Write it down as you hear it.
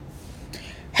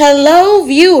Hello,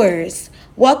 viewers.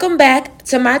 Welcome back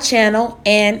to my channel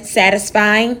and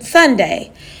Satisfying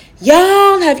Sunday.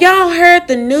 Have y'all heard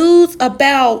the news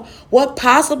about what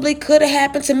possibly could have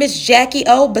happened to Miss Jacky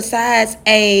O besides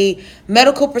a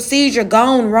medical procedure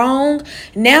gone wrong?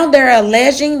 Now they're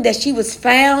alleging that she was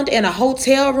found in a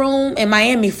hotel room in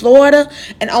Miami, Florida,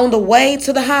 and on the way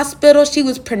to the hospital, she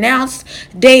was pronounced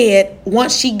dead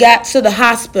once she got to the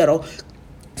hospital.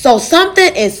 So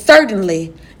something is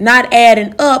certainly not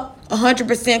adding up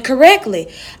 100% correctly.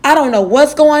 I don't know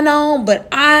what's going on, but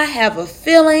I have a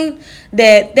feeling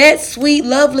that that sweet,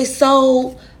 lovely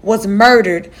soul was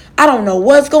murdered. I don't know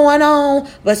what's going on,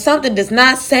 but something does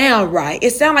not sound right.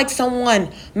 It sounds like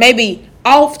someone maybe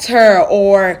offed her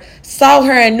or saw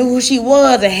her and knew who she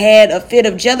was and had a fit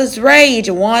of jealous rage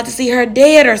and wanted to see her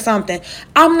dead or something.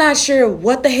 I'm not sure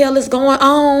what the hell is going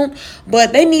on,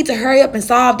 but they need to hurry up and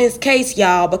solve this case,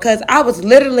 y'all, because I was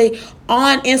literally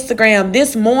on Instagram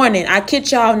this morning, I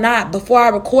kid y'all not, before I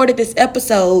recorded this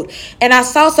episode, and I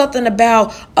saw something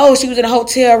about, she was in a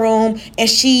hotel room and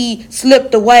she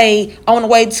slipped away on the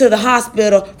way to the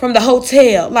hospital from the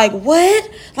hotel. Like, what?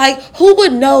 Like, who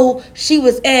would know she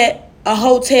was at a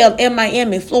hotel in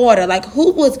Miami, Florida? Like,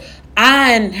 who was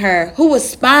eyeing her? Who was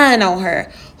spying on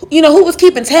her? Who was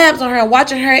keeping tabs on her and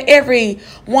watching her every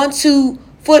 1-2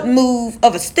 foot move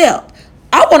of a step?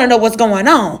 I want to know what's going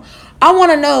on. I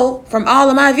want to know from all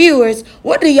of my viewers,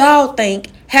 what do y'all think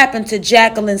happened to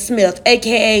Jacqueline Smith,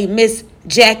 aka Miss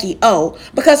Jacky O?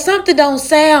 Because something don't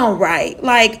sound right.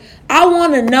 Like, I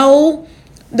want to know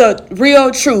the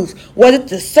real truth. Was it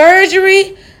the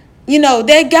surgery,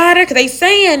 that got her? Because they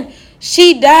saying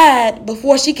she died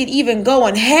before she could even go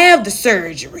and have the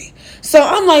surgery. So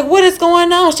I'm like, what is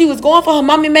going on? She was going for her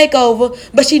mommy makeover,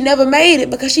 but she never made it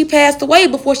because she passed away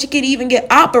before she could even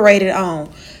get operated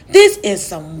on. This is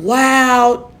some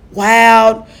wild,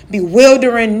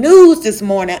 bewildering news this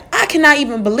morning. I cannot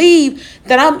even believe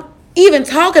that I'm even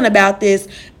talking about this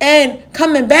and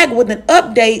coming back with an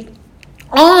update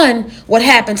on what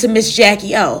happened to Miss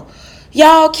Jacky O.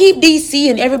 Y'all keep DC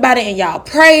and everybody in y'all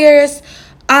prayers.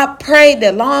 I pray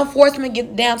that law enforcement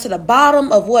get down to the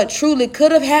bottom of what truly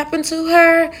could have happened to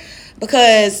her.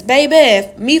 Because,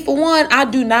 baby, me for one, I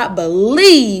do not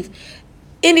believe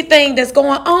anything that's going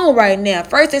on right now.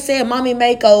 First they said mommy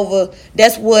makeover,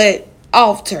 that's what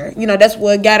offed her. That's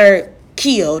what got her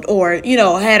killed or,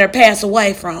 had her pass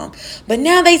away from. But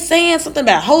now they saying something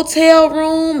about a hotel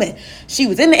room and she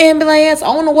was in the ambulance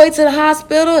on the way to the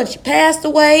hospital and she passed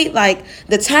away. Like,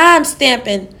 the time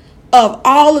stamping of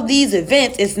all of these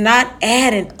events is not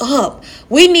adding up.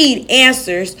 We need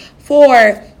answers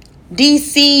for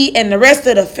DC and the rest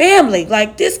of the family.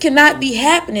 Like, this cannot be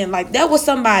happening. Like, that was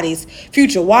somebody's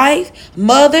future wife,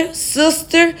 mother,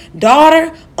 sister,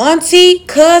 daughter, auntie,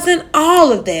 cousin,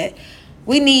 all of that.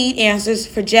 We need answers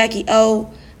for Jacky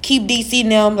O. Keep DC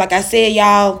and them, like I said,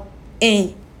 y'all,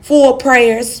 in full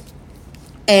prayers.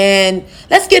 And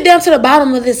let's get down to the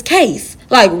bottom of this case.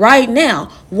 Like, right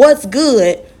now, what's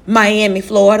good, Miami,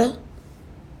 Florida?